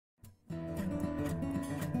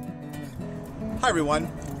Hi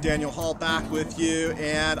everyone, Daniel Hall back with you,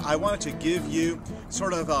 and I wanted to give you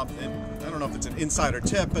sort of, I don't know if it's an insider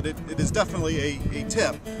tip, but it is definitely a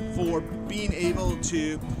tip for being able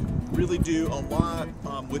to really do a lot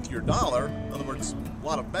with your dollar. In other words, a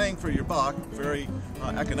lot of bang for your buck, very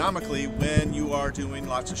economically when you are doing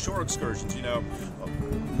lots of shore excursions. You know,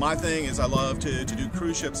 my thing is I love to do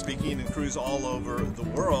cruise ship speaking and cruise all over the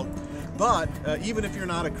world. But even if you're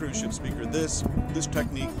not a cruise ship speaker, this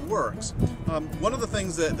technique works. One of the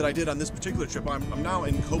things that I did on this particular trip, I'm now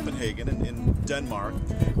in Copenhagen in Denmark,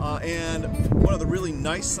 and one of the really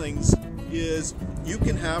nice things is you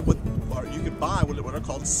can have you can buy what are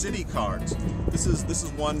called city cards. This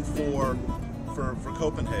is one for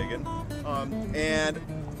Copenhagen, and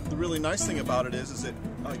the really nice thing about it is it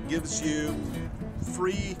gives you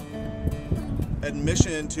free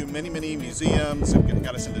admission to many museums. It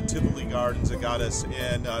got us into Tivoli Gardens. It got us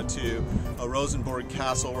in to Rosenborg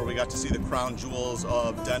Castle, where we got to see the crown jewels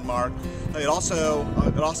of Denmark. It also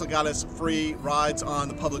got us free rides on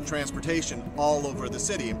the public transportation all over the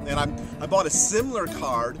city. And I bought a similar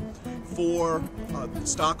card for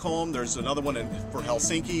Stockholm. There's another one for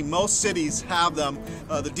Helsinki. Most cities have them.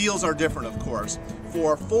 The deals are different, of course.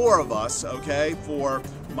 For 4 of us, okay, for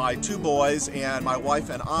my 2 boys and my wife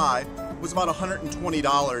and I, it was about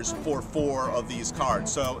 $120 for 4 of these cards.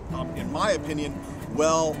 So in my opinion,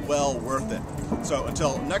 well worth it. So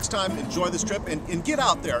until next time, enjoy this trip and get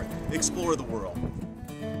out there, explore the world.